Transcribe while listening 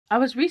I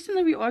was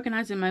recently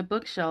reorganizing my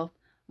bookshelf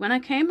when I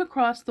came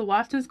across the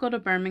Watsons Go to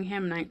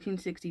Birmingham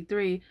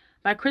 1963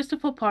 by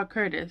Christopher Paul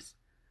Curtis.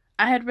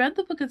 I had read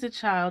the book as a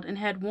child and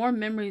had warm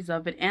memories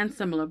of it and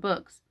similar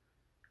books.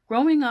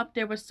 Growing up,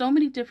 there were so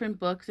many different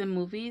books and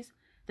movies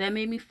that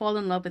made me fall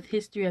in love with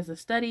history as a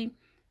study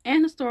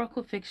and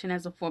historical fiction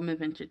as a form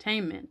of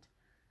entertainment.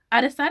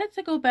 I decided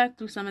to go back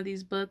through some of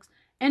these books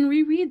and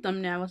reread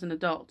them now as an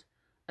adult,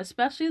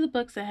 especially the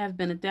books that have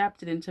been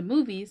adapted into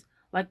movies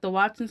like the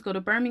Watsons Go to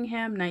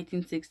Birmingham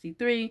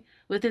 1963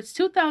 with its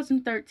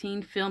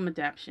 2013 film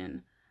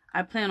adaptation.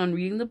 I plan on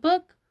reading the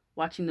book,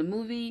 watching the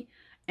movie,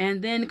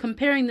 and then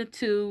comparing the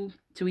two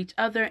to each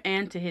other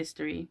and to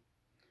history.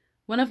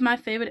 One of my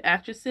favorite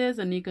actresses,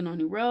 Anika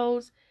Noni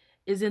Rose,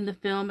 is in the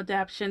film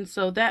adaptation,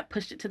 so that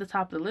pushed it to the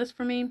top of the list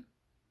for me.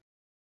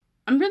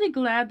 I'm really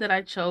glad that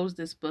I chose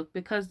this book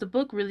because the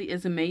book really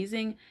is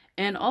amazing,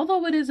 and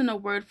although it isn't a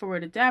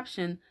word-for-word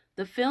adaptation,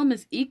 the film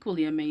is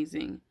equally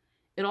amazing.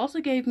 It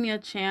also gave me a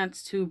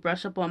chance to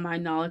brush up on my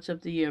knowledge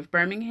of the year of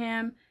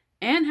Birmingham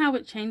and how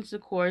it changed the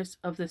course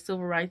of the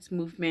civil rights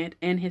movement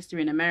and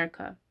history in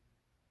America.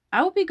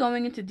 I will be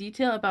going into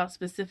detail about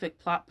specific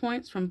plot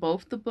points from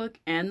both the book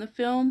and the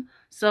film,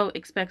 so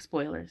expect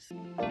spoilers.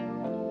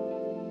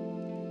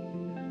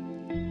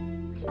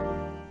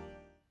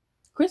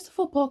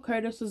 Christopher Paul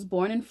Curtis was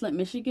born in Flint,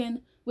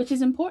 Michigan, which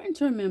is important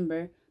to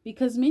remember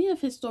because many of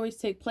his stories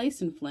take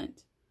place in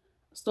Flint.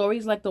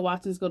 Stories like The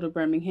Watsons Go to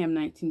Birmingham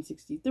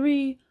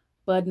 1963,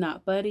 Bud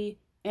Not Buddy,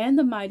 and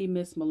The Mighty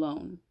Miss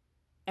Malone.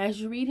 As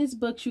you read his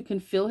books, you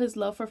can feel his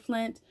love for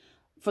Flint,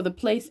 for the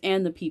place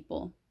and the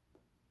people.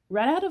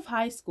 Right out of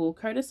high school,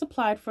 Curtis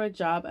applied for a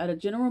job at a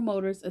General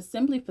Motors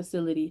assembly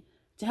facility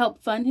to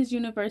help fund his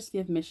University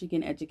of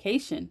Michigan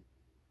education.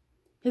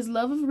 His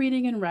love of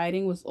reading and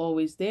writing was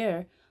always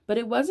there, but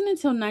it wasn't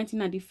until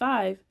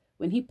 1995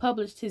 when he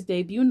published his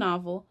debut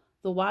novel,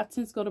 The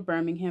Watsons Go to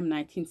Birmingham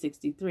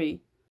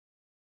 1963.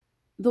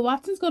 The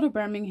Watsons Go to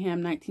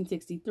Birmingham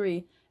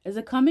 1963 is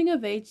a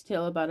coming-of-age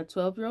tale about a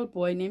 12-year-old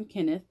boy named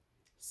Kenneth,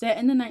 set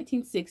in the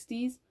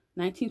 1960s,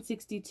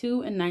 1962,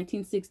 and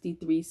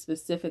 1963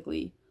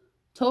 specifically.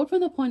 Told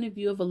from the point of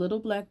view of a little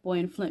black boy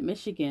in Flint,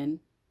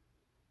 Michigan,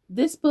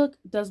 this book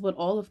does what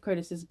all of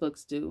Curtis's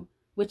books do,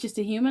 which is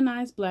to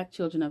humanize black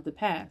children of the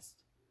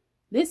past.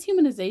 This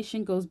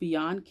humanization goes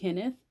beyond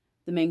Kenneth,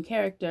 the main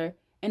character,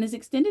 and is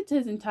extended to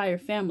his entire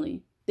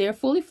family. They are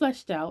fully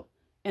fleshed out,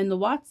 and the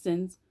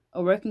Watsons,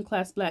 a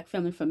working-class black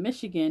family from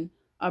Michigan,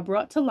 are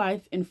brought to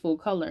life in full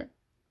color.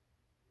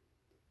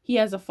 He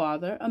has a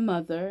father, a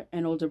mother,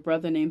 an older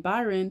brother named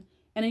Byron,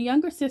 and a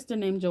younger sister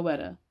named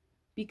Joetta.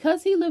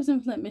 Because he lives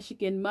in Flint,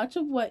 Michigan, much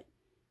of what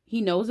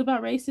he knows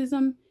about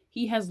racism,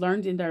 he has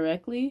learned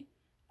indirectly.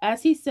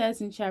 As he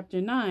says in Chapter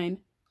 9,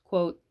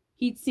 quote,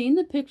 he'd seen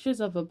the pictures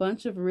of a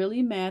bunch of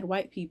really mad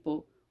white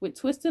people with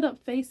twisted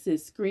up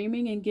faces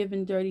screaming and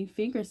giving dirty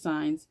finger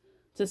signs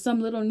to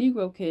some little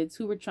Negro kids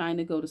who were trying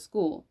to go to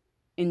school,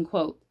 end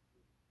quote.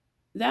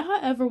 That,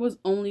 however, was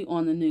only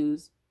on the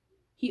news.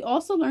 He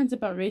also learns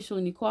about racial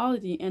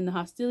inequality and the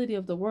hostility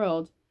of the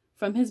world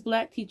from his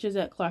black teachers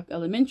at Clark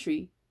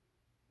Elementary,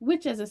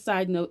 which, as a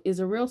side note, is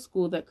a real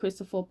school that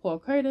Christopher Paul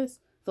Curtis,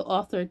 the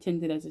author,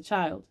 attended as a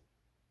child.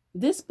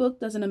 This book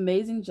does an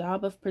amazing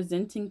job of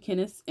presenting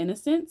Kenneth's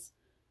innocence,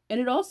 and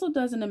it also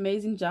does an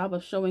amazing job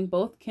of showing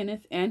both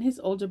Kenneth and his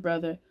older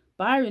brother,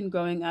 Byron,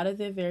 growing out of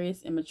their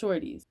various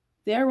immaturities.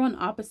 They are on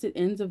opposite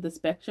ends of the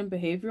spectrum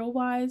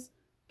behavioral-wise.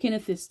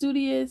 Kenneth is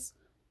studious,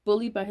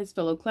 bullied by his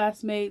fellow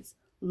classmates,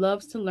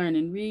 loves to learn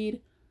and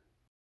read,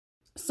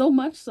 so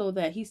much so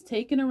that he's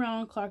taken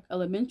around Clark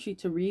Elementary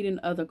to read in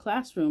other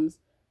classrooms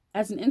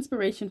as an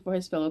inspiration for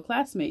his fellow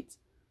classmates,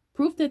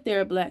 proof that there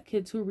are black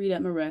kids who read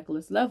at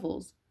miraculous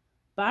levels.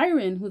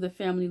 Byron, who the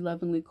family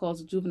lovingly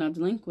calls a juvenile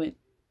delinquent,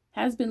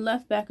 has been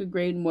left back a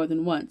grade more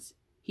than once.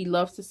 He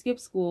loves to skip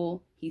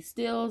school, he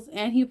steals,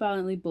 and he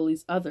violently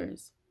bullies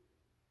others.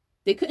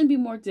 They couldn't be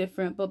more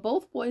different, but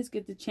both boys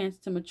get the chance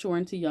to mature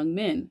into young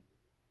men.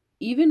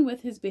 Even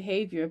with his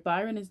behavior,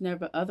 Byron is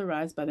never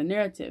otherized by the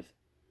narrative.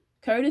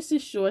 Curtis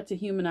is sure to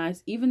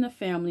humanize even the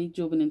family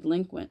juvenile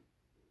delinquent.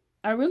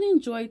 I really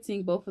enjoyed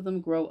seeing both of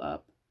them grow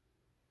up.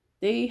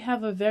 They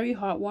have a very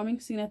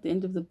heartwarming scene at the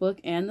end of the book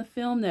and the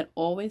film that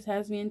always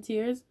has me in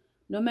tears.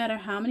 No matter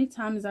how many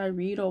times I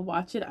read or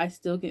watch it, I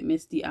still get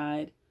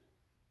misty-eyed.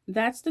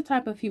 That's the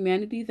type of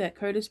humanity that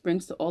Curtis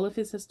brings to all of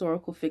his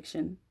historical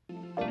fiction.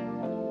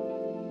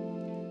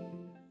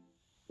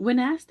 When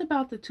asked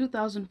about the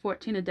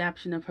 2014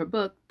 adaptation of her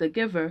book, The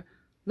Giver,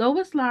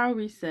 Lois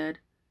Lowry said,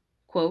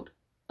 quote,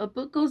 a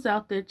book goes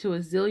out there to a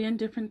zillion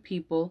different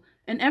people,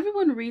 and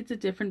everyone reads a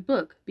different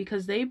book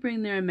because they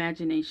bring their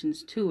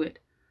imaginations to it.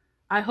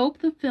 I hope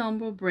the film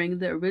will bring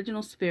the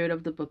original spirit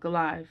of the book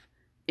alive.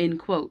 End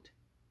quote.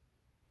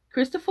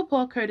 Christopher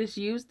Paul Curtis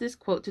used this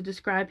quote to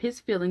describe his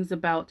feelings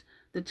about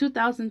the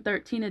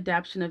 2013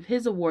 adaptation of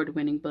his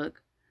award-winning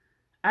book.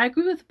 I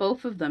agree with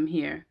both of them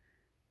here.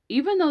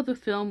 Even though the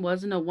film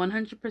wasn't a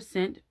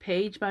 100%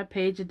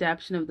 page-by-page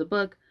adaptation of the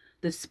book,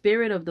 the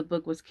spirit of the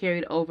book was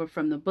carried over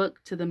from the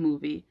book to the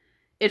movie.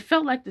 It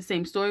felt like the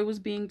same story was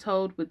being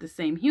told with the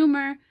same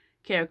humor,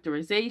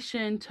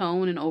 characterization,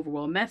 tone, and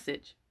overall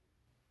message.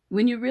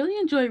 When you really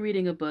enjoy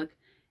reading a book,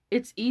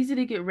 it's easy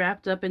to get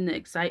wrapped up in the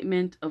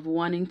excitement of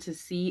wanting to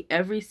see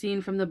every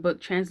scene from the book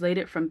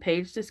translated from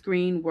page to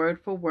screen, word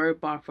for word,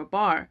 bar for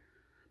bar.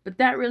 But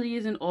that really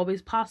isn't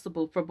always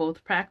possible for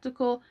both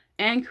practical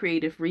and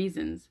creative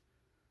reasons.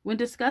 When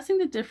discussing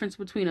the difference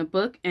between a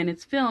book and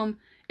its film,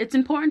 it's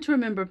important to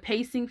remember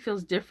pacing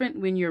feels different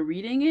when you're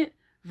reading it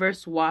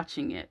versus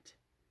watching it.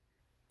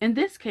 In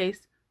this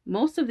case,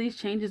 most of these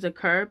changes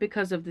occur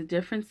because of the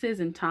differences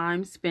in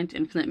time spent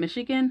in Flint,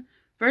 Michigan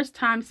versus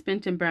time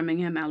spent in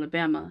Birmingham,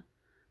 Alabama.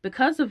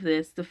 Because of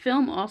this, the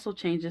film also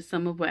changes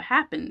some of what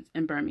happens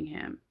in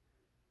Birmingham.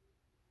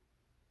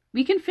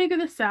 We can figure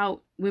this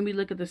out when we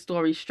look at the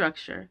story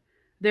structure.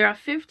 There are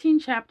 15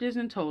 chapters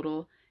in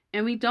total,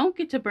 and we don't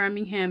get to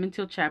Birmingham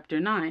until chapter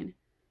 9.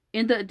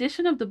 In the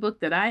edition of the book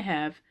that I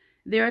have,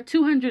 there are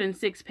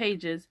 206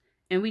 pages,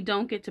 and we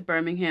don't get to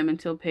Birmingham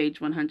until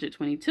page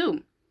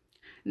 122.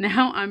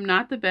 Now, I'm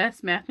not the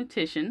best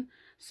mathematician,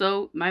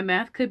 so my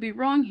math could be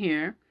wrong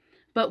here,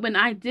 but when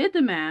I did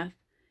the math,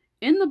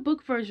 in the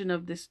book version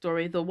of this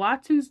story, the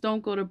Watsons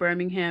don't go to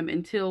Birmingham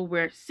until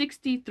we're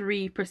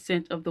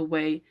 63% of the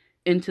way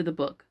into the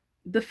book.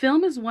 The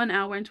film is 1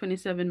 hour and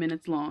 27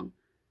 minutes long.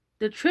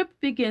 The trip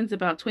begins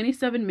about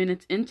 27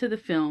 minutes into the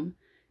film,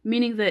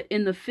 meaning that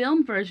in the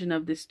film version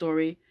of this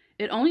story,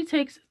 it only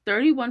takes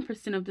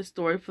 31% of the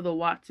story for the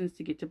Watsons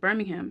to get to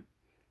Birmingham.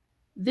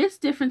 This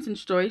difference in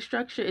story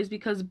structure is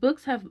because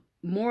books have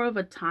more of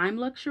a time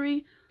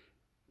luxury.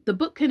 The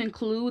book can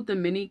include the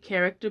many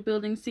character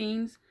building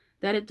scenes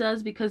that it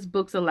does because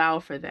books allow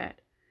for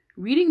that.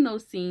 Reading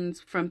those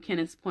scenes from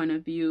Kenneth's point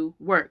of view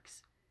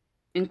works,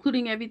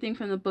 including everything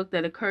from the book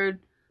that occurred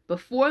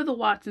before the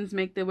Watsons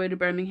make their way to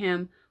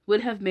Birmingham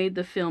would have made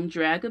the film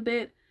drag a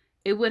bit.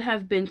 It would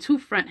have been too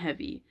front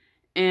heavy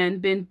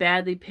and been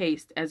badly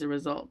paced as a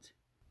result.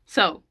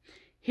 So,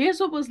 here's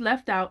what was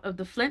left out of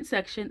the Flint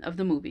section of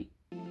the movie.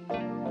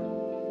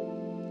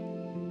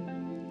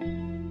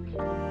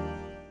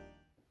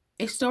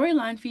 A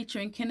storyline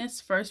featuring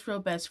Kenneth's first real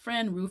best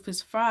friend,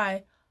 Rufus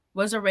Fry,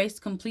 was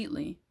erased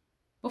completely.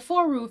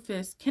 Before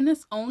Rufus,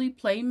 Kenneth's only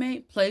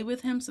playmate played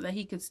with him so that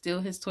he could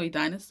steal his toy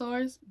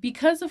dinosaurs.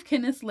 Because of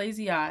Kenneth's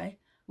lazy eye,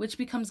 which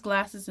becomes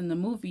glasses in the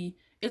movie,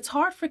 it's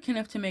hard for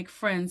Kenneth to make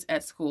friends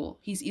at school.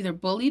 He's either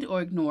bullied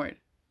or ignored.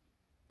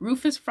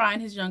 Rufus Fry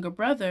and his younger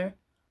brother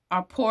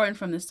are poor and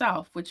from the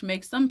South, which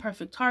makes them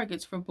perfect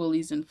targets for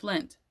bullies in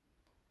Flint.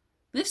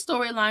 This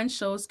storyline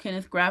shows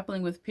Kenneth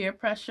grappling with peer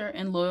pressure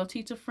and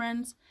loyalty to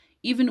friends,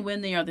 even when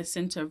they are the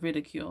center of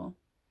ridicule.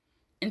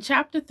 In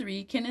Chapter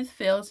 3, Kenneth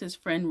fails his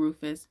friend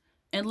Rufus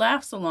and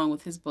laughs along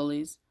with his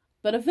bullies,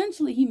 but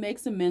eventually he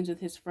makes amends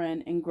with his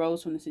friend and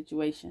grows from the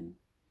situation.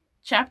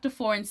 Chapter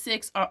 4 and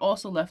 6 are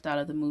also left out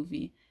of the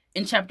movie.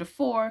 In Chapter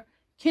 4,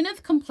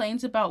 Kenneth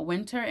complains about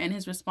winter and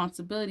his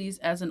responsibilities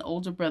as an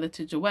older brother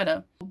to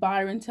Joetta.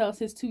 Byron tells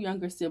his two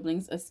younger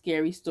siblings a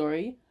scary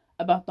story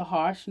about the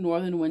harsh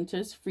northern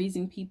winters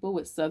freezing people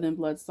with southern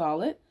blood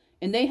solid,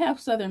 and they have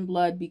southern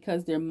blood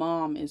because their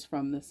mom is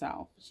from the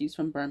South. She's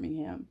from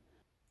Birmingham.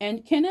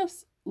 And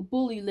Kenneth's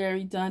bully,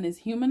 Larry Dunn, is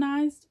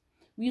humanized.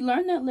 We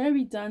learn that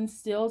Larry Dunn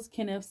steals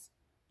Kenneth's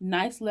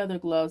nice leather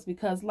gloves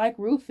because, like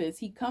Rufus,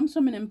 he comes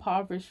from an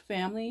impoverished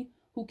family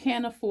who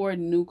can't afford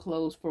new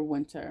clothes for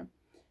winter.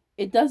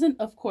 It doesn't,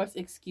 of course,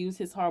 excuse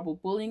his horrible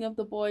bullying of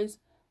the boys,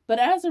 but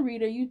as a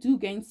reader, you do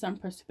gain some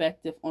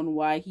perspective on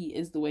why he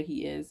is the way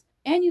he is,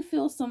 and you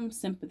feel some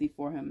sympathy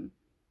for him.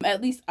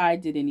 At least I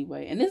did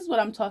anyway. And this is what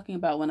I'm talking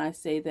about when I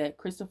say that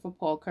Christopher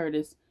Paul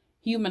Curtis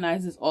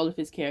humanizes all of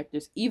his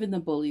characters, even the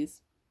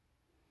bullies.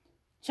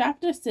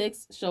 Chapter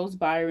 6 shows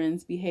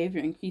Byron's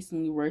behavior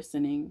increasingly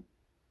worsening.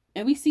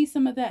 And we see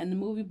some of that in the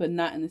movie, but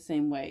not in the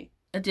same way.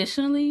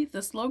 Additionally,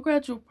 the slow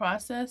gradual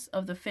process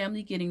of the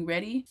family getting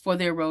ready for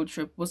their road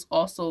trip was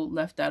also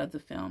left out of the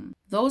film.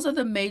 Those are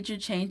the major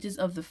changes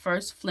of the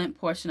first Flint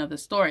portion of the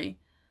story.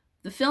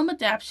 The film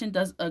adaptation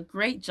does a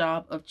great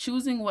job of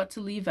choosing what to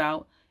leave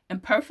out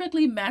and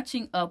perfectly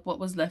matching up what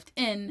was left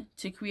in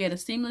to create a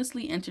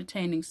seamlessly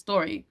entertaining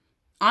story.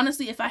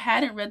 Honestly, if I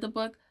hadn't read the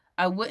book,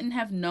 I wouldn't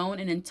have known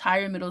an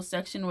entire middle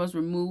section was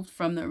removed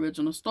from the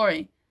original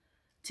story.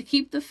 To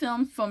keep the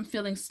film from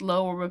feeling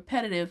slow or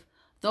repetitive,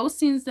 those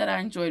scenes that I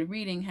enjoyed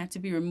reading had to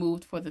be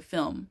removed for the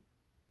film.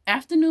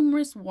 After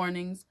numerous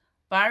warnings,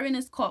 Byron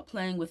is caught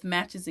playing with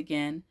matches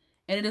again,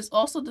 and it is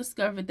also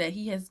discovered that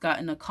he has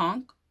gotten a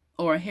conch,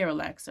 or a hair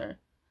relaxer.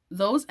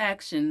 Those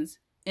actions,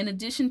 in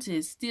addition to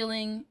his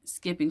stealing,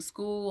 skipping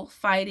school,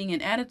 fighting,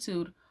 and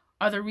attitude,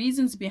 are the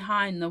reasons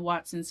behind the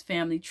Watsons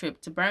family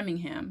trip to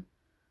Birmingham.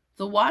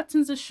 The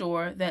Watsons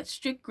assure that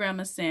strict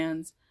grammar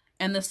sans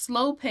and the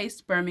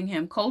slow-paced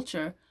Birmingham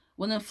culture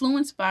will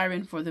influence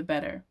Byron for the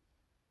better.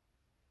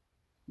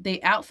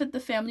 They outfit the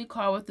family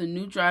car with a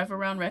new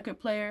drive-around record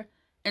player,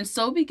 and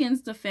so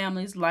begins the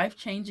family's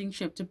life-changing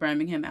trip to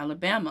Birmingham,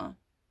 Alabama.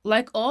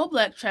 Like all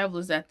Black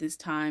travelers at this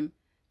time,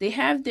 they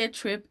have their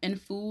trip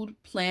and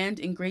food planned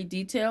in great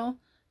detail,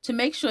 to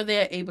make sure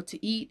they are able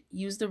to eat,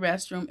 use the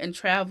restroom, and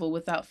travel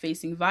without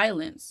facing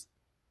violence.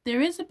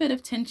 There is a bit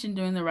of tension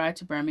during the ride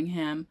to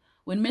Birmingham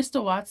when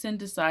Mr. Watson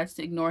decides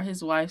to ignore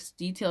his wife's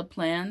detailed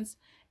plans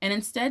and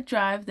instead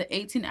drive the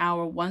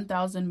 18-hour,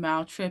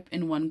 1,000-mile trip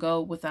in one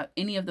go without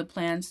any of the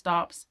planned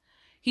stops.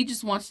 He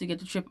just wants to get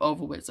the trip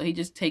over with, so he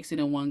just takes it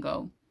in one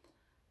go.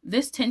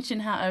 This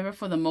tension, however,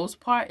 for the most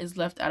part, is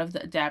left out of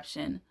the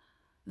adaptation.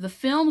 The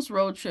film's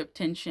road trip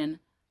tension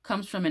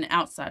comes from an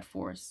outside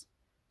force.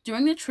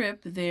 During the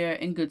trip, they're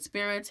in good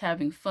spirits,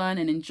 having fun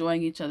and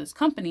enjoying each other's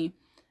company,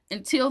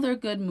 until their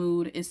good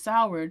mood is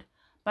soured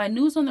by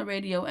news on the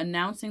radio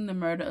announcing the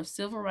murder of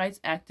civil rights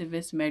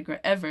activist Medgar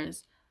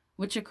Evers,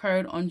 which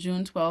occurred on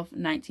June 12,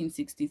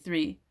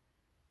 1963.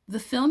 The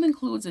film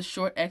includes a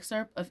short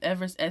excerpt of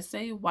Evers'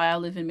 essay, Why I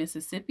Live in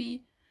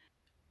Mississippi.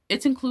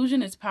 Its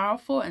inclusion is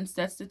powerful and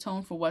sets the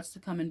tone for what's to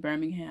come in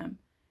Birmingham.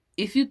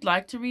 If you'd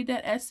like to read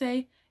that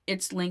essay,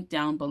 it's linked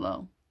down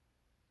below.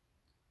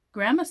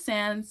 Grandma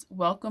Sands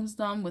welcomes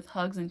them with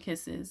hugs and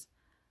kisses.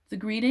 The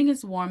greeting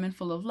is warm and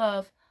full of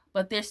love,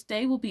 but their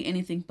stay will be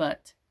anything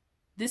but.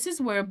 This is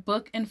where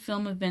book and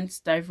film events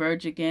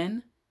diverge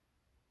again,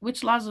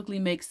 which logically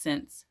makes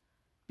sense.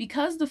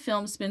 Because the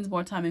film spends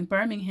more time in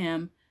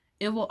Birmingham,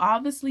 it will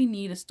obviously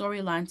need a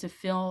storyline to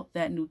fill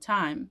that new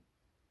time.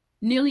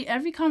 Nearly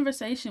every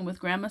conversation with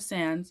Grandma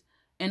Sands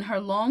and her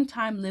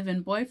longtime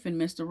live-in boyfriend,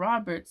 Mr.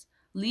 Roberts,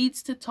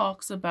 leads to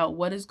talks about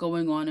what is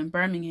going on in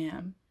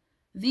Birmingham.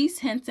 These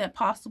hints at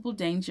possible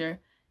danger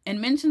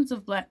and mentions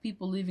of Black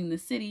people leaving the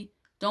city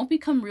don't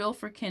become real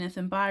for Kenneth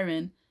and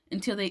Byron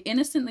until they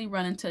innocently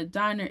run into a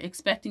diner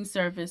expecting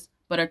service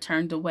but are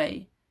turned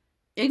away.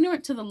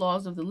 Ignorant to the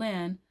laws of the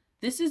land,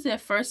 this is their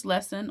first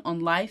lesson on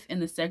life in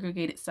the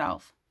segregated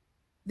South.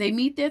 They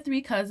meet their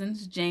three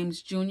cousins,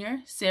 James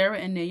Jr., Sarah,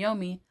 and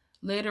Naomi,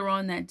 later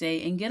on that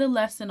day and get a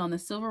lesson on the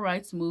civil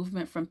rights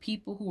movement from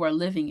people who are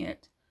living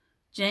it.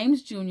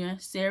 James Jr.,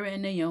 Sarah,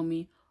 and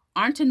Naomi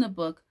aren't in the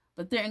book,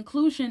 but their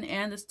inclusion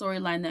and the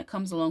storyline that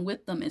comes along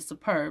with them is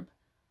superb.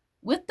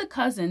 With the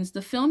cousins,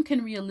 the film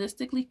can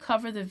realistically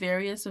cover the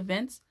various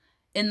events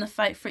in the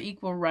fight for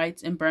equal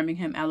rights in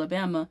Birmingham,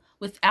 Alabama,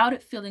 without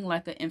it feeling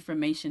like an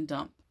information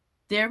dump.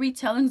 Their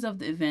retellings of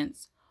the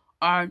events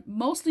are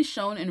mostly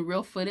shown in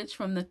real footage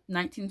from the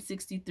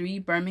 1963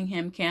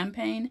 Birmingham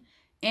campaign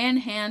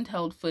and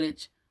handheld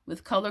footage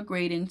with color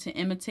grading to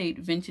imitate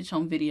vintage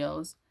home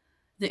videos.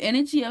 The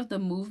energy of the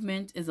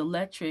movement is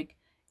electric,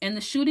 and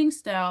the shooting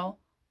style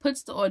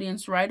puts the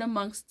audience right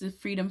amongst the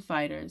freedom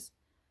fighters.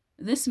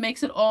 This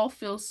makes it all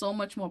feel so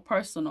much more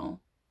personal.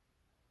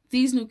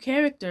 These new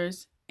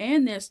characters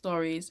and their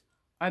stories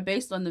are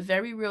based on the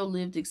very real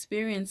lived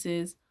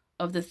experiences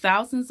of the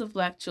thousands of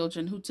Black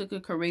children who took a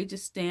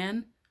courageous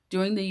stand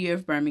during the year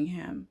of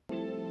Birmingham.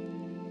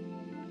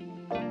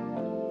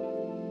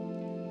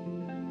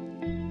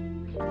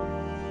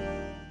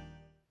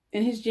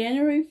 In his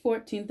January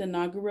 14th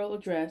inaugural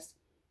address,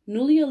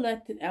 newly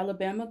elected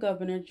Alabama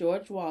Governor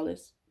George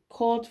Wallace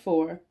called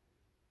for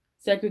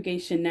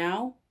segregation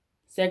now,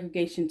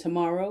 segregation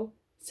tomorrow,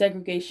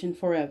 segregation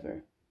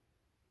forever.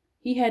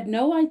 He had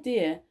no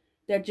idea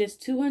that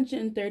just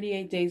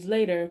 238 days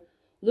later,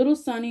 little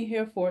Sonny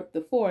Hereford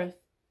IV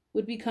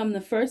would become the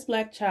first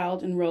Black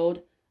child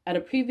enrolled at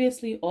a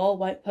previously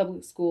all-white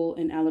public school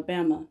in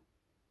Alabama.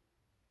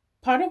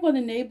 Part of what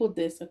enabled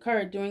this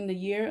occurred during the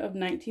year of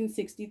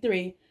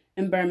 1963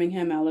 in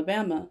Birmingham,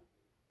 Alabama.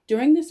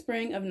 During the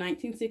spring of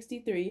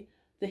 1963,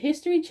 the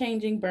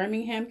history-changing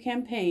Birmingham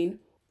campaign,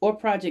 or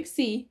Project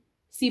C,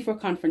 C for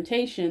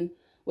Confrontation,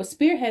 was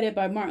spearheaded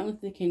by Martin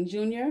Luther King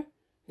Jr.,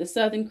 the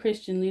Southern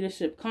Christian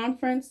Leadership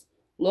Conference,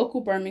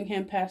 local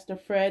Birmingham pastor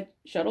Fred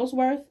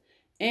Shuttlesworth,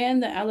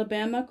 and the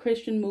Alabama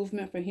Christian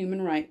Movement for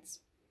Human Rights,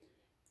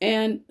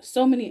 and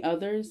so many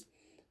others.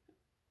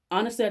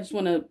 Honestly, I just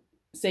want to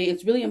say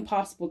it's really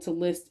impossible to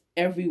list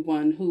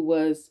everyone who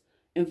was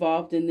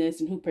involved in this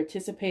and who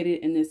participated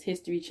in this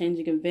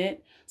history-changing event.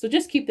 So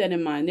just keep that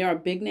in mind. There are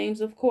big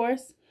names, of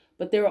course,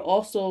 but there are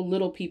also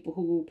little people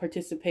who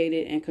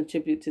participated and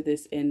contributed to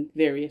this in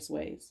various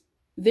ways.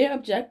 Their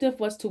objective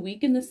was to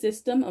weaken the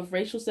system of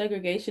racial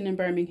segregation in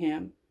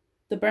Birmingham.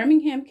 The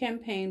Birmingham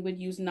campaign would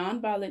use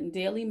nonviolent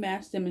daily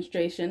mass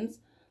demonstrations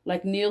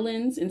like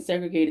kneel-ins in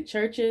segregated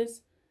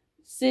churches,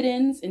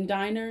 sit-ins in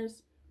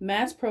diners,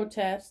 mass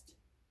protests,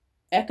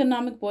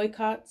 economic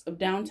boycotts of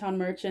downtown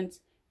merchants,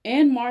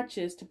 and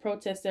marches to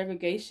protest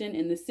segregation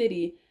in the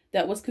city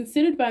that was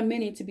considered by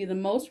many to be the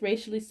most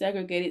racially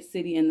segregated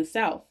city in the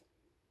South.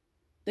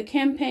 The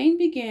campaign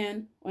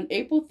began on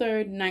April 3,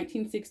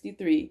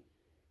 1963.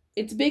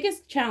 Its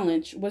biggest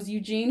challenge was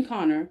Eugene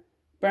Connor,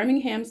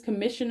 Birmingham's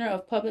Commissioner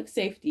of Public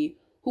Safety,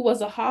 who was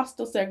a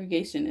hostile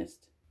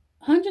segregationist.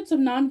 Hundreds of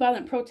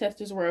nonviolent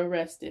protesters were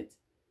arrested.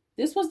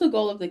 This was the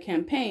goal of the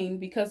campaign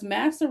because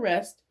mass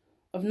arrest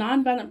of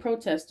nonviolent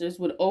protesters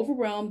would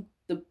overwhelm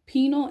the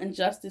penal and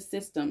justice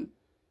system,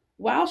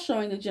 while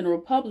showing the general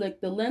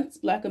public the lengths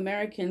Black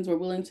Americans were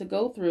willing to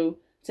go through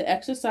to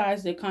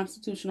exercise their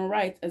constitutional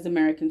rights as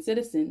American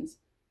citizens.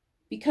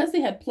 Because they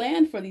had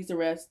planned for these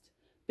arrests,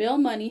 bail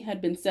money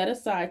had been set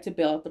aside to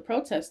bail out the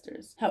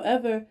protesters.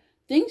 However,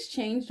 things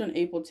changed on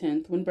April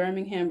 10th when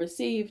Birmingham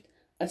received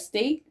a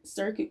state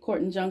circuit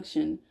court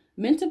injunction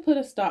meant to put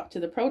a stop to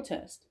the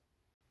protest.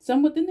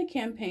 Some within the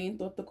campaign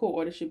thought the court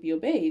order should be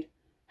obeyed.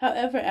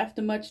 However,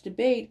 after much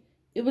debate,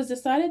 it was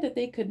decided that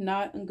they could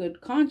not, in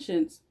good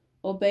conscience,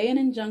 obey an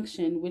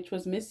injunction which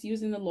was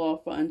misusing the law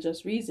for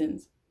unjust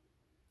reasons.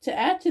 To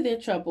add to their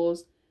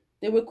troubles,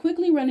 they were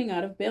quickly running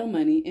out of bail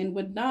money and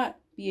would not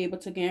be able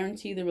to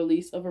guarantee the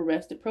release of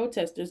arrested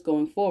protesters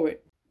going forward.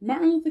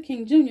 Martin Luther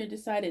King Jr.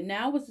 decided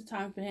now was the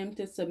time for him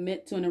to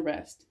submit to an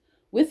arrest,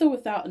 with or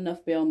without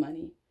enough bail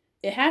money.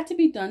 It had to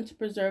be done to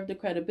preserve the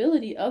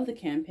credibility of the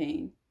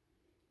campaign.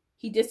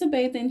 He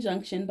disobeyed the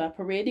injunction by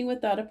parading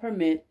without a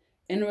permit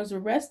and was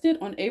arrested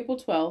on April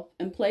 12th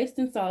and placed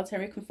in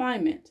solitary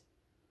confinement.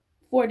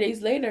 4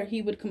 days later,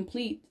 he would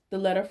complete The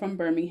Letter from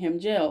Birmingham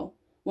Jail,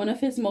 one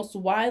of his most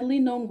widely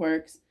known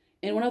works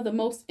and one of the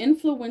most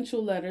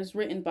influential letters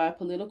written by a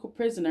political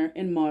prisoner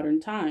in modern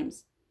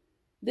times.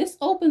 This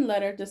open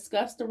letter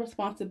discussed the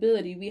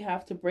responsibility we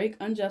have to break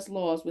unjust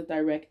laws with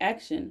direct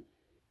action.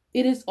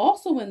 It is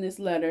also in this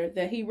letter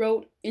that he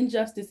wrote,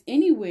 "Injustice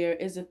anywhere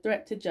is a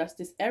threat to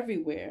justice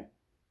everywhere."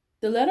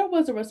 The letter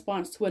was a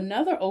response to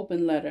another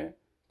open letter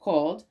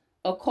called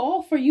A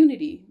Call for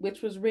Unity,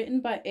 which was written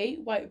by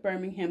 8 white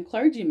Birmingham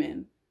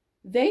clergymen.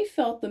 They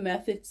felt the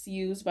methods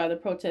used by the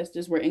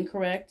protesters were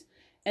incorrect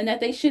and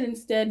that they should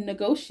instead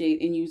negotiate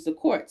and use the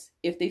courts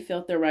if they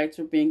felt their rights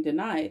were being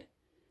denied.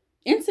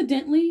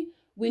 Incidentally,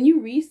 when you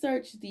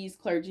research these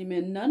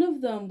clergymen, none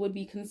of them would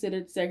be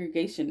considered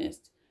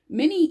segregationists.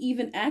 Many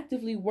even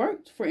actively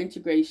worked for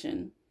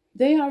integration.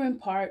 They are in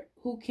part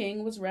who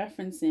King was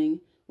referencing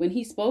when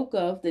he spoke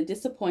of the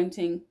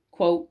disappointing,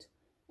 quote,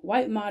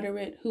 white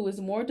moderate who is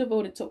more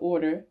devoted to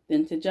order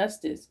than to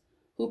justice,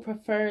 who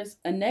prefers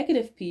a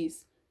negative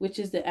peace, which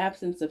is the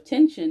absence of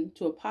tension,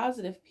 to a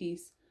positive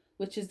peace,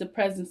 which is the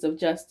presence of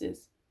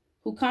justice,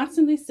 who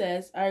constantly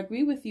says, I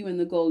agree with you in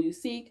the goal you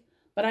seek,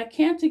 but I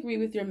can't agree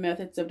with your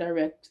methods of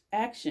direct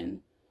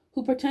action,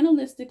 who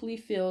paternalistically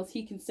feels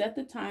he can set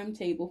the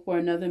timetable for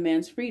another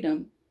man's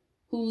freedom,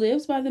 who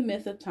lives by the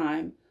myth of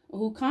time, or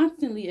who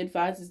constantly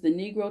advises the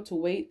Negro to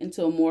wait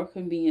until a more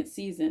convenient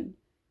season,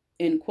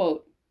 end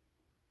quote.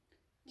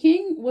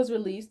 King was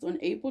released on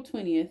April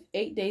 20th,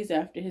 8 days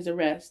after his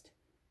arrest.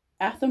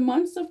 After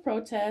months of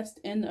protest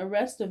and the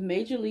arrest of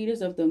major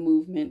leaders of the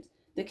movement,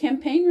 the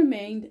campaign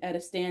remained at a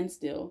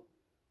standstill.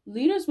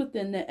 Leaders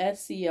within the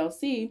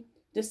SCLC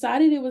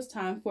decided it was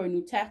time for a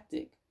new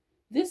tactic.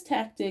 This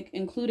tactic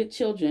included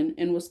children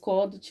and was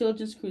called the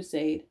Children's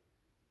Crusade.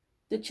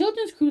 The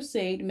Children's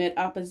Crusade met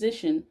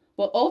opposition,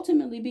 but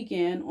ultimately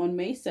began on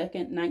May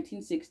 2,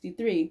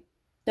 1963.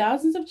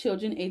 Thousands of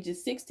children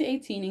ages 6 to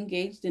 18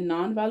 engaged in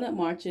nonviolent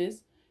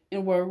marches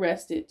and were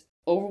arrested,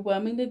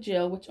 overwhelming the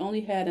jail, which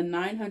only had a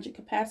 900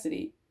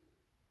 capacity.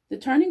 The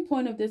turning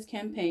point of this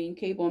campaign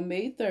came on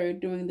May 3rd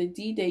during the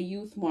D-Day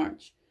Youth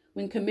March,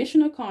 when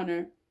Commissioner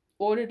Connor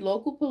ordered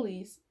local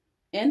police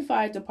and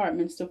fire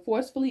departments to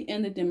forcefully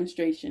end the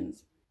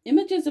demonstrations.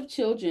 Images of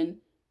children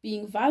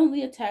being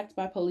violently attacked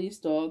by police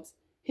dogs,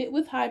 hit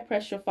with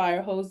high-pressure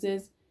fire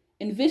hoses,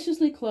 and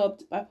viciously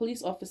clubbed by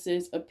police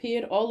officers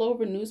appeared all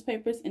over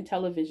newspapers and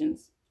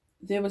televisions.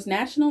 There was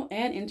national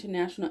and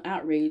international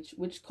outrage,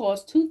 which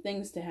caused two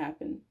things to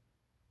happen.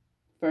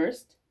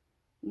 First,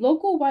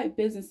 local white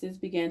businesses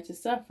began to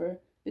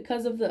suffer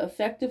because of the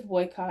effective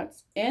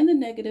boycotts and the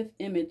negative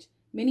image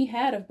many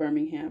had of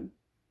Birmingham.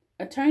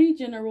 Attorney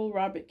General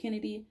Robert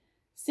Kennedy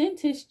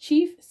sent his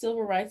chief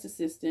civil rights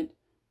assistant,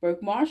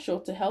 Burke Marshall,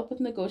 to help with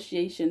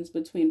negotiations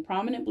between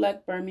prominent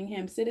Black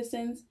Birmingham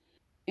citizens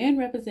and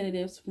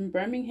representatives from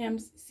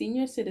Birmingham's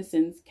Senior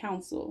Citizens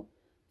Council,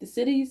 the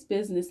city's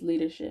business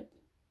leadership.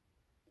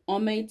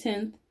 On May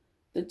 10th,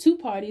 the two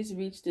parties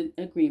reached an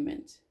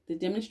agreement. The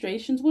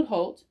demonstrations would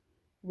halt,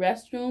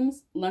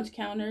 restrooms, lunch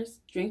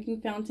counters,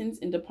 drinking fountains,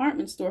 and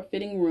department store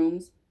fitting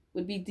rooms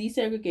would be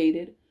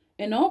desegregated,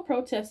 and all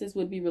protesters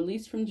would be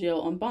released from jail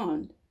on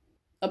bond.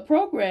 A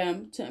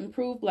program to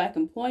improve Black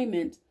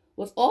employment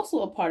was also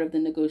a part of the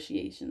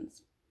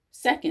negotiations.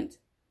 Second,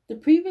 the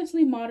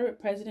previously moderate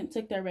president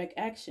took direct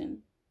action.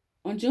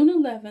 On June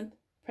 11th,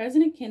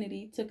 President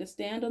Kennedy took a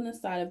stand on the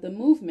side of the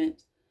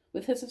movement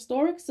with his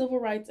historic civil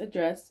rights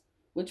address,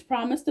 which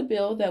promised a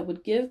bill that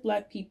would give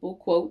Black people,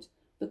 quote,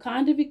 the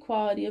kind of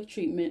equality of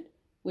treatment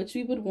which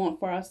we would want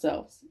for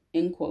ourselves,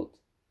 end quote.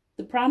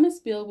 The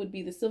promised bill would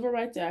be the Civil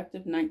Rights Act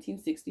of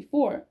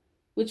 1964,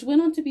 which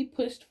went on to be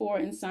pushed for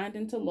and signed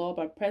into law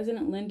by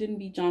President Lyndon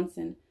B.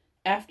 Johnson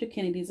after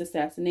Kennedy's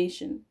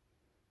assassination.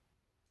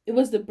 It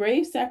was the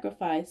brave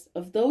sacrifice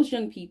of those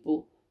young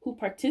people who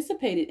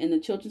participated in the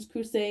Children's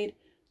Crusade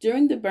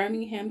during the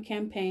Birmingham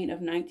campaign of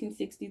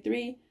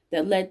 1963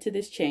 that led to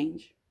this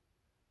change.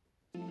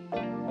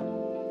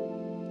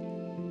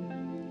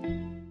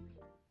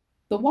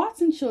 The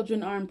Watson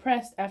children are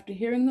impressed after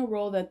hearing the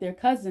role that their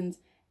cousins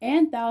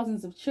and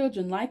thousands of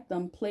children like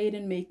them played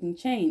in making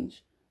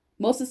change,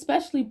 most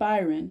especially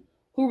Byron,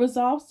 who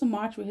resolves to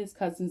march with his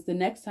cousins the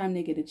next time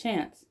they get a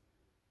chance.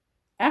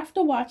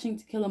 After watching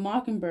To Kill a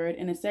Mockingbird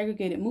in a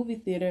segregated movie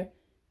theater,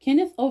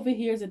 Kenneth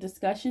overhears a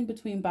discussion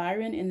between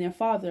Byron and their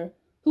father,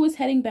 who is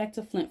heading back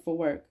to Flint for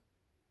work.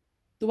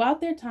 Throughout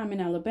their time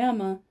in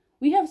Alabama,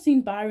 we have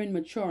seen Byron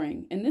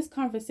maturing, and this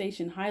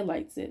conversation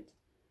highlights it.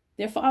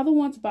 Their father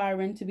wants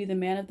Byron to be the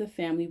man of the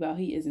family while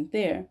he isn't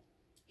there.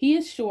 He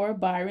is sure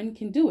Byron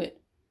can do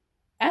it.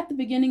 At the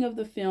beginning of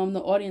the film,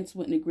 the audience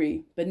wouldn't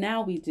agree, but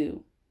now we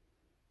do.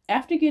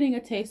 After getting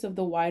a taste of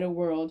the wider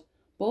world,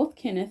 both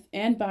Kenneth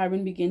and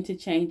Byron begin to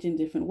change in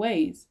different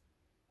ways.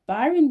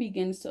 Byron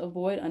begins to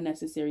avoid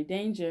unnecessary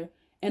danger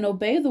and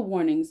obey the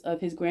warnings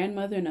of his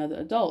grandmother and other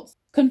adults.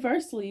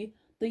 Conversely,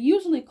 the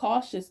usually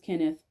cautious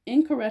Kenneth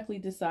incorrectly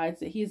decides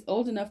that he is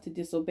old enough to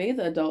disobey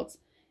the adults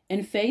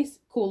and face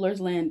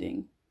Cooler's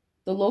Landing,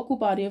 the local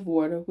body of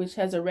water which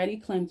has already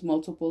claimed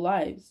multiple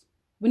lives.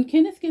 When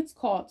Kenneth gets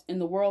caught in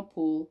the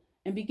whirlpool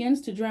and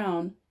begins to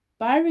drown,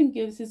 Byron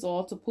gives his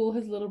all to pull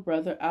his little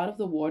brother out of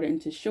the water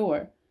and to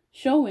shore,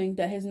 showing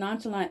that his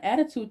nonchalant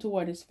attitude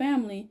toward his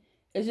family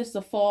is just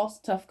a false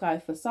tough guy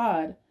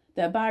facade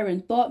that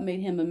Byron thought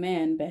made him a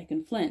man back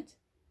in Flint.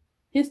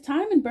 His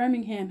time in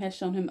Birmingham has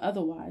shown him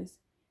otherwise,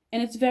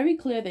 and it's very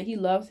clear that he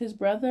loves his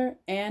brother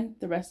and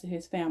the rest of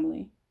his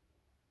family.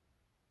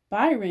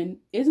 Byron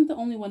isn't the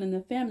only one in the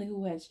family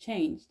who has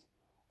changed.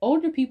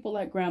 Older people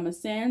like Grandma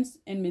Sands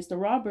and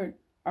Mr. Robert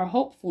are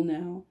hopeful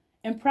now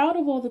and proud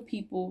of all the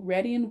people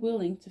ready and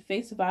willing to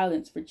face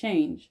violence for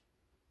change.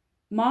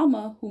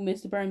 Mama, who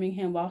missed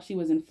Birmingham while she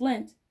was in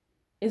Flint,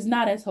 is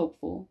not as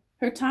hopeful.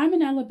 Her time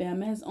in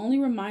Alabama has only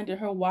reminded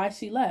her why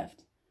she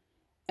left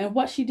and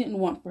what she didn't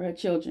want for her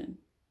children.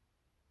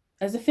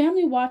 As the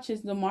family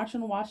watches the March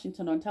on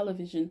Washington on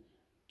television,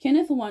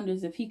 Kenneth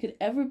wonders if he could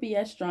ever be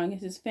as strong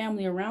as his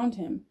family around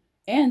him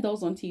and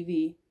those on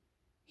TV.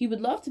 He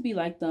would love to be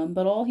like them,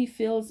 but all he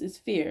feels is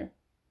fear,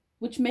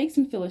 which makes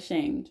him feel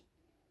ashamed.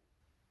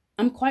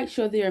 I'm quite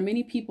sure there are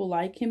many people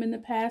like him in the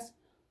past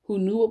who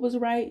knew what was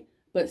right,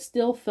 but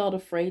still felt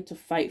afraid to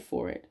fight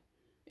for it.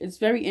 It's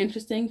very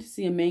interesting to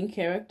see a main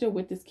character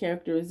with this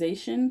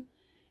characterization,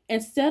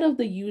 instead of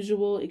the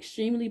usual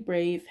extremely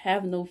brave,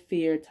 have no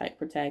fear type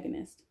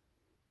protagonist.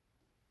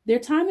 Their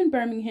time in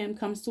Birmingham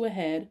comes to a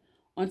head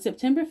on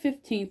September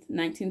 15,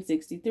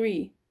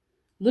 1963.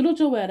 Little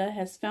Joetta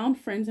has found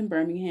friends in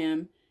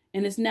Birmingham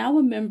and is now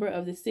a member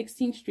of the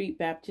 16th Street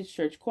Baptist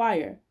Church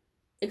Choir.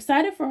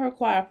 Excited for her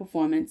choir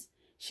performance,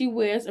 she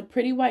wears a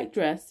pretty white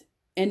dress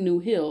and new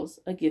heels,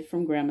 a gift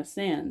from Grandma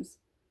Sands.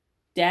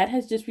 Dad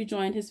has just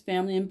rejoined his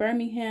family in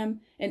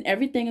Birmingham and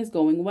everything is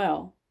going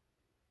well.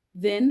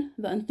 Then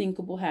the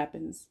unthinkable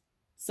happens.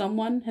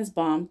 Someone has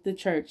bombed the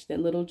church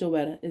that little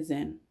Joetta is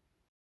in.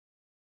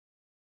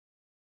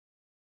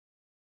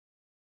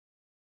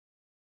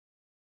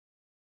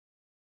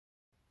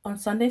 On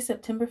Sunday,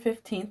 September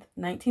 15,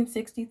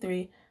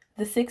 1963,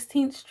 the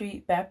 16th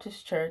Street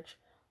Baptist Church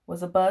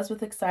was abuzz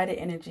with excited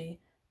energy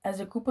as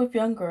a group of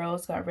young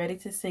girls got ready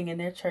to sing in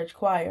their church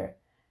choir.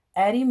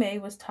 Addie Mae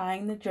was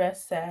tying the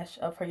dress sash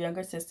of her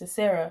younger sister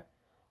Sarah,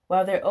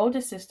 while their older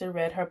sister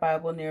read her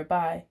Bible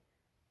nearby.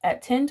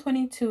 At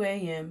 10:22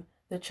 a.m.,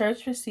 the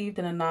church received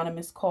an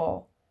anonymous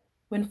call.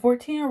 When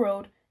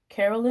 14-year-old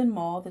Carolyn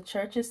Mall, the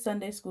church's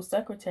Sunday school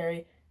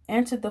secretary,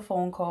 answered the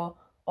phone call,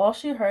 all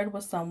she heard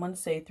was someone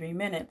say 3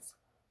 minutes.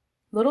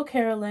 Little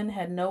Carolyn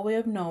had no way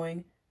of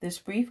knowing this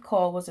brief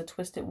call was a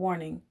twisted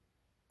warning.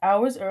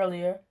 Hours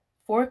earlier,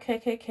 4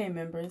 KKK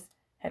members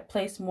had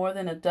placed more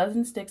than a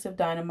dozen sticks of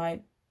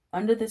dynamite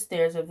under the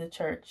stairs of the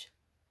church.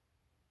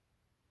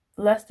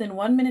 Less than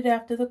 1 minute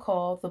after the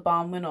call, the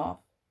bomb went off.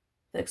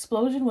 The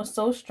explosion was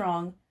so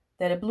strong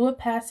that it blew a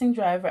passing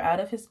driver out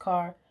of his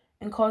car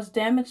and caused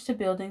damage to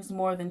buildings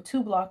more than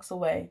 2 blocks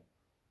away.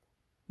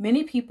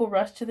 Many people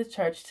rushed to the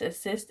church to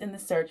assist in the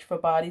search for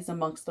bodies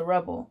amongst the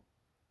rubble.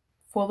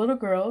 4 little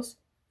girls,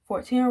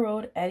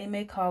 14-year-old Addie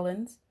Mae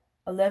Collins,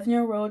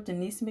 11-year-old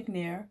Denise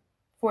McNair,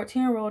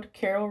 14-year-old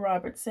Carol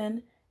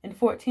Robertson, and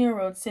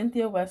 14-year-old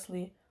Cynthia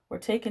Wesley were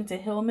taken to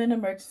Hillman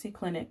Emergency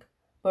Clinic,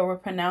 but were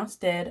pronounced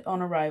dead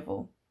on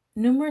arrival.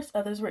 Numerous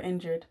others were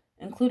injured,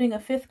 including a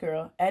 5th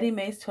girl, Addie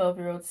Mae's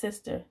 12-year-old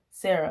sister,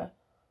 Sarah,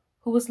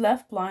 who was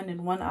left blind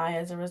in one eye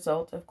as a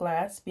result of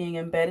glass being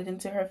embedded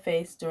into her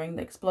face during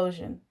the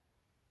explosion.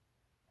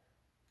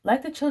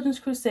 Like the Children's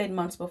Crusade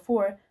months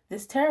before,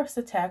 this terrorist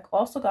attack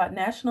also got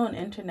national and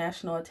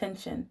international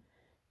attention.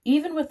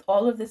 Even with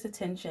all of this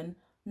attention,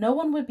 no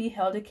one would be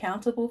held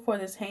accountable for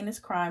this heinous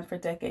crime for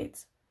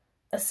decades.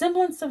 A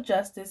semblance of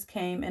justice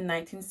came in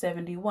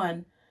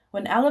 1971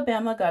 when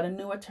Alabama got a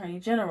new Attorney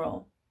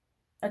General.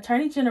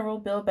 Attorney General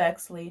Bill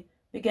Baxley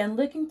began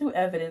looking through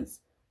evidence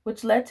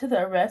which led to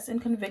the arrest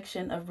and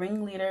conviction of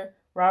ringleader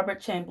Robert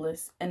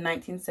Chambliss in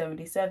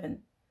 1977.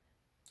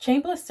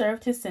 Chambliss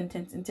served his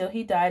sentence until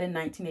he died in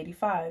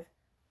 1985.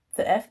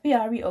 The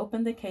FBI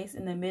reopened the case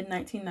in the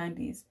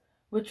mid-1990s,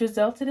 which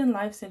resulted in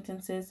life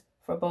sentences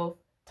for both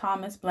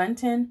Thomas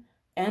Blanton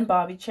and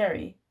Bobby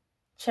Cherry.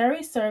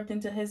 Cherry served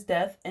until his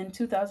death in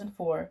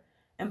 2004,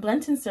 and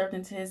Blanton served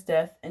until his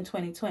death in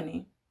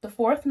 2020. The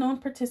 4th known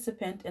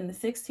participant in the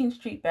 16th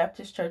Street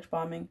Baptist Church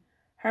bombing,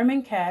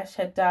 Herman Cash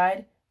had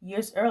died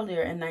years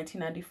earlier in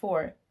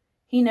 1994.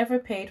 He never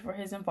paid for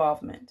his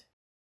involvement.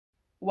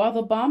 While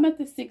the bomb at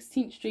the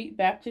 16th Street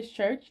Baptist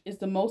Church is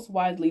the most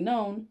widely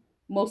known,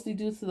 mostly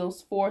due to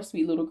those 4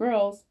 sweet little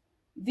girls,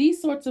 these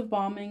sorts of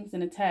bombings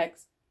and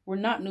attacks were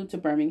not new to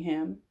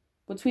Birmingham.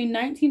 Between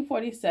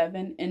 1947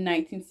 and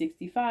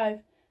 1965,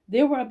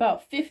 there were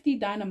about 50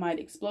 dynamite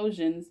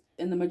explosions,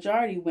 and the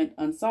majority went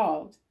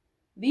unsolved.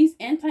 These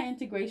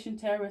anti-integration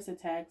terrorist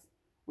attacks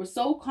were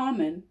so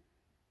common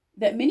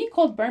that many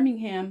called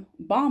Birmingham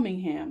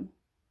Bombingham.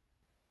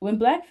 When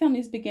Black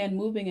families began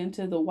moving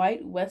into the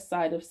white west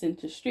side of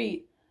Center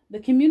Street, the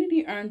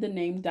community earned the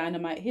name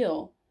Dynamite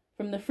Hill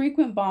from the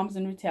frequent bombs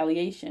in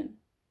retaliation.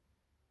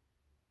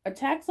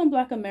 Attacks on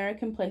Black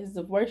American places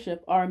of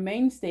worship are a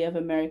mainstay of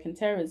American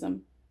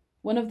terrorism.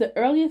 One of the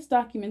earliest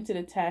documented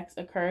attacks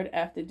occurred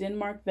after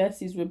Denmark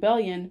Vesey's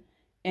rebellion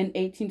in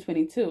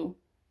 1822.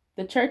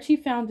 The church he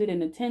founded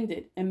and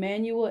attended,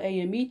 Emmanuel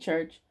AME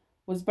Church,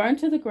 was burned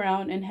to the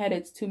ground and had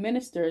its 2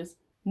 ministers,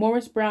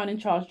 Morris Brown and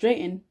Charles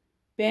Drayton,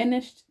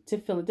 banished to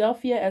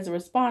Philadelphia as a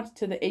response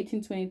to the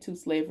 1822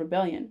 slave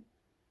rebellion.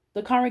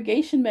 The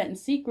congregation met in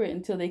secret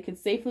until they could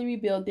safely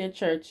rebuild their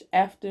church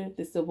after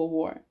the Civil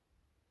War.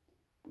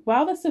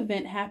 While this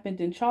event happened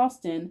in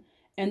Charleston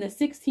and the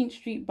 16th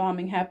Street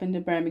bombing happened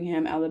in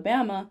Birmingham,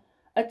 Alabama,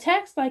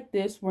 attacks like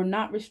this were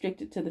not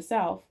restricted to the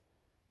South.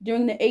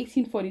 During the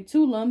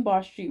 1842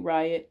 Lombard Street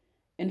riot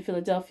in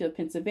Philadelphia,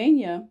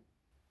 Pennsylvania,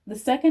 the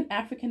Second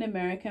African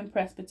American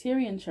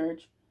Presbyterian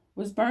Church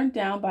was burned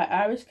down by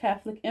Irish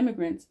Catholic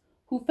immigrants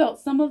who felt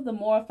some of the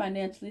more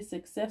financially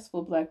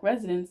successful Black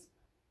residents,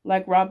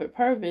 like Robert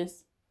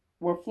Purvis,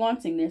 were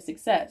flaunting their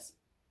success.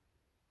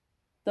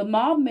 The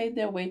mob made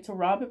their way to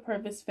Robert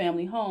Purvis'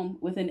 family home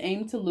with an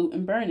aim to loot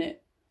and burn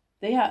it.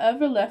 They,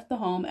 however, left the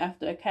home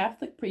after a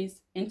Catholic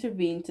priest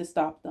intervened to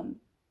stop them.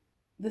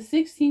 The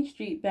 16th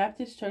Street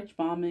Baptist Church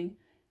bombing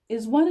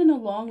is one in a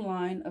long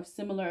line of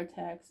similar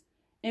attacks,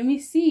 and we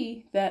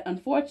see that,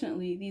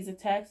 unfortunately, these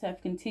attacks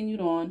have continued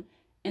on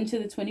into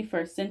the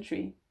 21st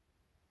century.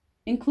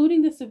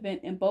 Including this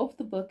event in both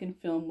the book and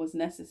film was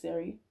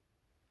necessary.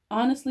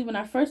 Honestly, when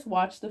I first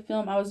watched the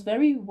film, I was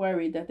very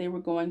worried that they were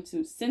going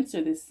to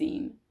censor this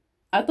scene.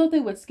 I thought they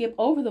would skip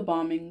over the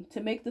bombing to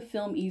make the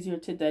film easier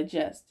to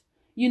digest,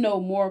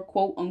 more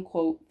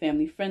quote-unquote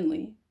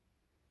family-friendly.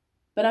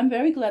 But I'm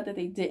very glad that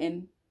they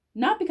didn't,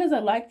 not because I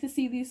like to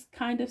see these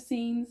kind of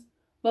scenes,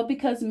 but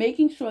because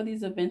making sure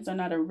these events are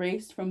not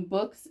erased from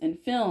books and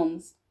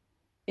films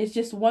is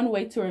just one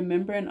way to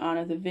remember and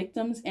honor the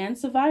victims and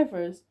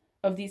survivors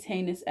of these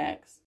heinous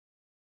acts.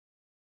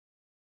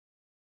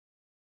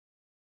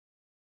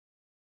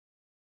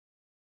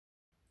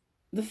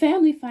 The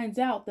family finds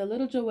out that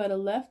little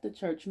Joetta left the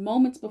church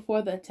moments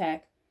before the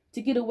attack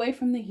to get away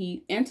from the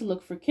heat and to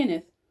look for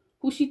Kenneth,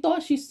 who she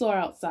thought she saw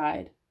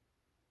outside.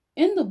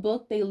 In the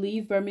book, they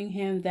leave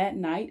Birmingham that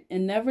night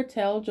and never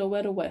tell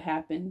Joetta what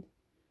happened.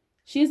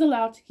 She is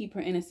allowed to keep her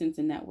innocence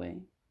in that way.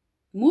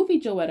 Movie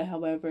Joetta,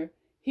 however,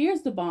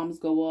 hears the bombs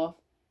go off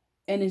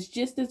and is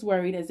just as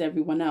worried as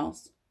everyone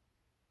else.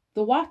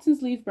 The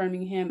Watsons leave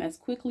Birmingham as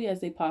quickly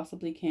as they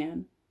possibly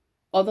can.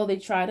 Although they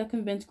try to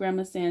convince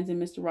Grandma Sands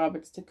and Mr.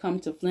 Roberts to come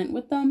to Flint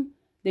with them,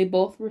 they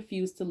both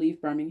refuse to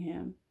leave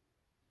Birmingham.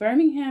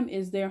 Birmingham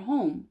is their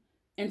home,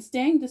 and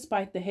staying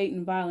despite the hate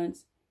and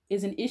violence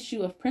is an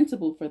issue of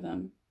principle for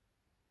them.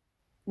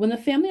 When the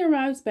family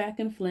arrives back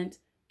in Flint,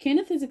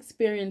 Kenneth is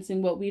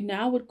experiencing what we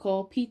now would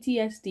call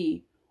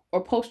PTSD,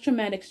 or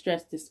post-traumatic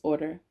stress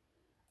disorder.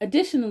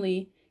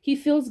 Additionally, he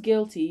feels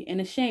guilty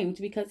and ashamed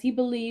because he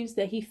believes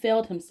that he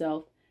failed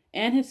himself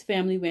and his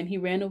family when he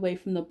ran away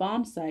from the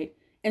bomb site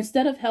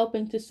instead of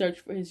helping to search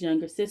for his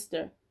younger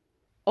sister.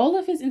 All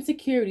of his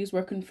insecurities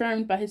were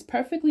confirmed by his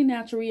perfectly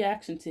natural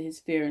reaction to his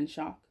fear and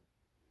shock.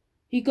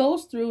 He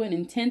goes through an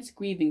intense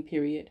grieving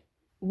period,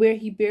 where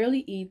he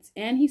barely eats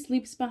and he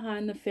sleeps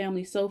behind the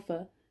family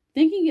sofa,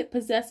 thinking it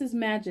possesses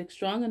magic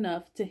strong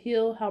enough to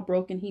heal how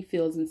broken he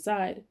feels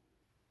inside.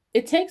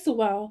 It takes a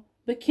while,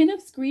 but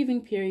Kenneth's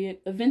grieving period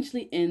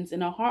eventually ends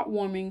in a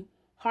heartwarming,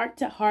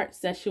 heart-to-heart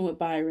session with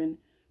Byron,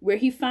 where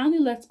he finally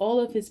lets all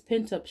of his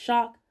pent-up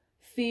shock,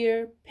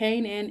 fear,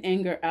 pain, and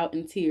anger out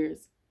in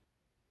tears.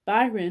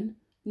 Byron,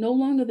 no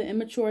longer the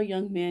immature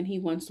young man he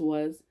once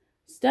was,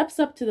 steps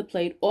up to the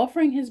plate,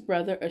 offering his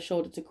brother a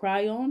shoulder to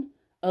cry on,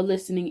 a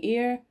listening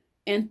ear,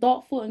 and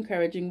thoughtful,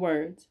 encouraging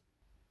words.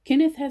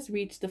 Kenneth has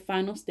reached the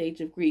final stage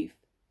of grief,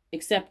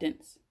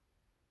 acceptance.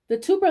 The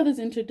two brothers'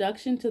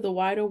 introduction to the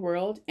wider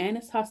world and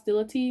its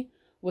hostility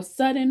was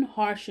sudden,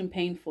 harsh, and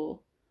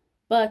painful,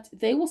 but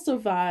they will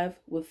survive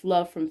with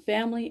love from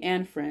family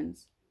and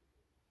friends.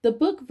 The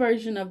book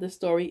version of the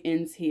story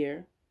ends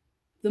here.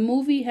 The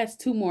movie has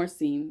two more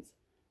scenes,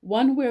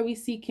 one where we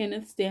see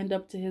Kenneth stand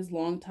up to his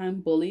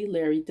longtime bully,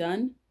 Larry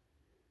Dunn.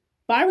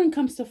 Byron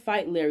comes to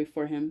fight Larry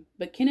for him,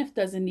 but Kenneth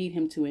doesn't need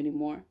him to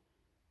anymore.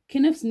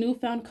 Kenneth's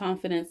newfound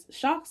confidence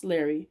shocks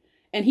Larry,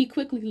 and he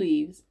quickly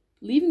leaves,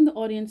 leaving the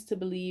audience to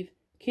believe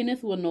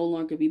Kenneth will no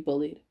longer be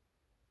bullied.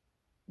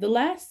 The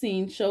last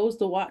scene shows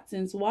the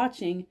Watsons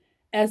watching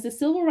as the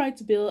Civil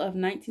Rights Bill of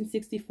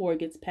 1964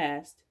 gets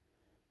passed.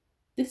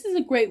 This is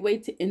a great way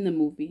to end the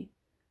movie.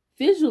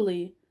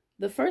 Visually,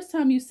 the first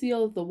time you see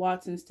all of the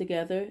Watsons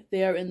together,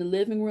 they are in the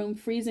living room,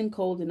 freezing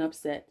cold and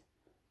upset.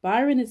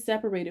 Byron is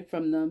separated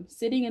from them,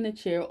 sitting in a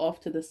chair off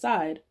to the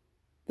side.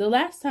 The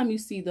last time you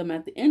see them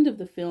at the end of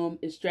the film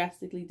is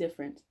drastically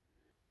different.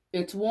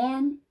 It's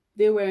warm,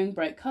 they're wearing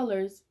bright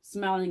colors,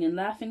 smiling and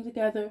laughing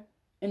together,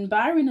 and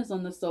Byron is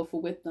on the sofa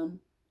with them,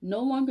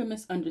 no longer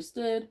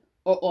misunderstood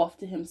or off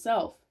to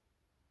himself.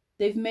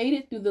 They've made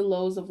it through the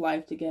lows of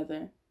life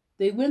together.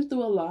 They went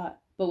through a lot,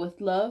 but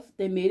with love,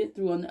 they made it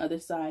through on the other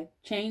side,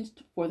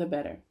 changed for the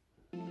better.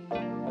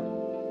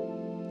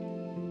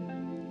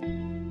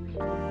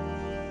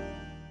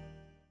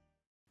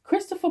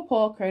 Christopher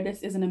Paul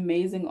Curtis is an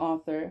amazing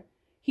author.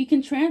 He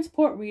can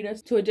transport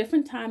readers to a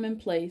different time and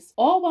place,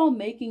 all while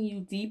making you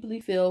deeply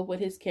feel what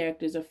his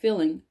characters are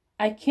feeling.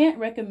 I can't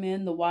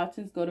recommend the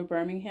Watsons Go to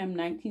Birmingham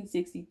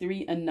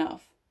 1963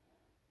 enough.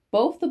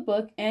 Both the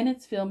book and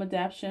its film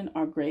adaptation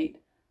are great.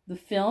 The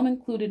film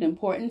included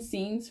important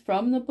scenes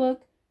from the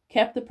book,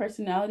 kept the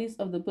personalities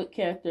of the book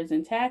characters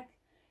intact,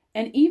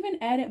 and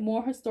even added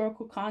more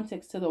historical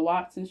context to the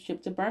Watsons'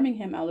 trip to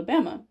Birmingham,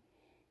 Alabama.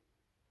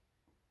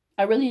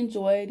 I really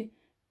enjoyed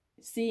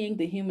seeing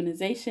the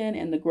humanization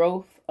and the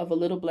growth of a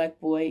little black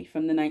boy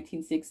from the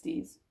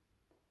 1960s.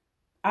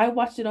 I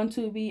watched it on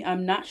Tubi.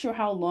 I'm not sure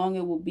how long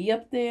it will be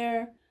up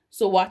there,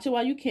 so watch it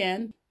while you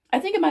can. I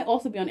think it might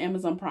also be on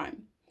Amazon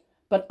Prime.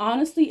 But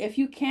honestly, if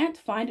you can't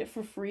find it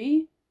for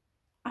free,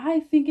 I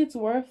think it's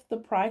worth the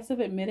price of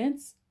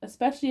admittance,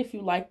 especially if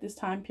you like this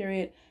time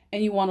period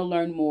and you want to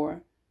learn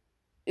more.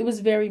 It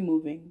was very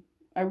moving.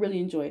 I really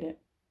enjoyed it.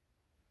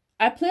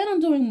 I plan on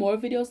doing more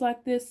videos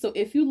like this, so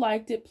if you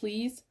liked it,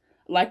 please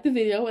like the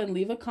video and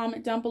leave a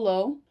comment down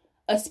below,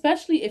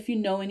 especially if you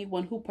know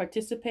anyone who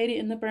participated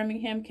in the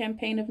Birmingham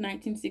campaign of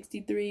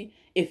 1963.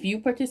 If you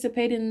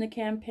participated in the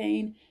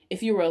campaign,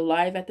 if you were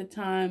alive at the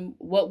time,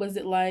 what was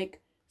it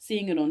like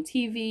seeing it on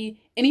TV,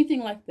 anything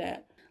like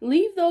that.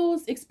 Leave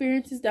those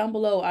experiences down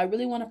below. I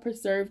really want to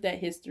preserve that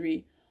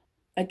history.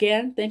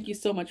 Again, thank you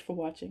so much for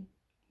watching.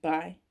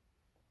 Bye.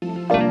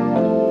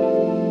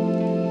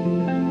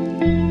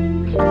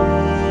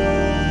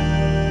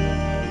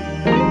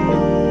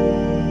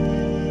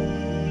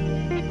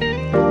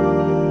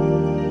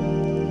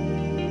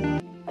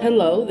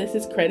 Hello, this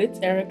is Credits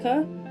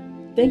Erica.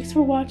 Thanks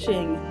for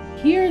watching.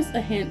 Here's a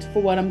hint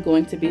for what I'm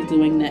going to be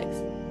doing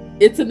next.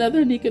 It's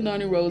another Nika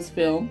Noni Rose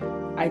film.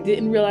 I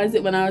didn't realize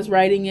it when I was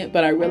writing it,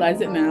 but I realize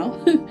it now.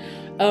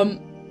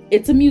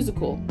 It's a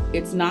musical.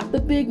 It's not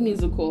the big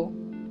musical.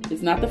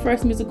 It's not the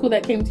first musical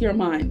that came to your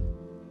mind.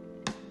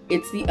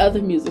 It's the other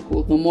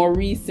musical, the more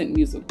recent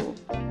musical.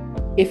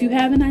 If you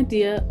have an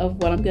idea of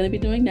what I'm going to be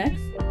doing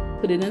next,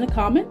 put it in the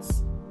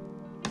comments.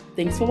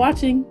 Thanks for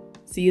watching.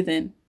 See you then.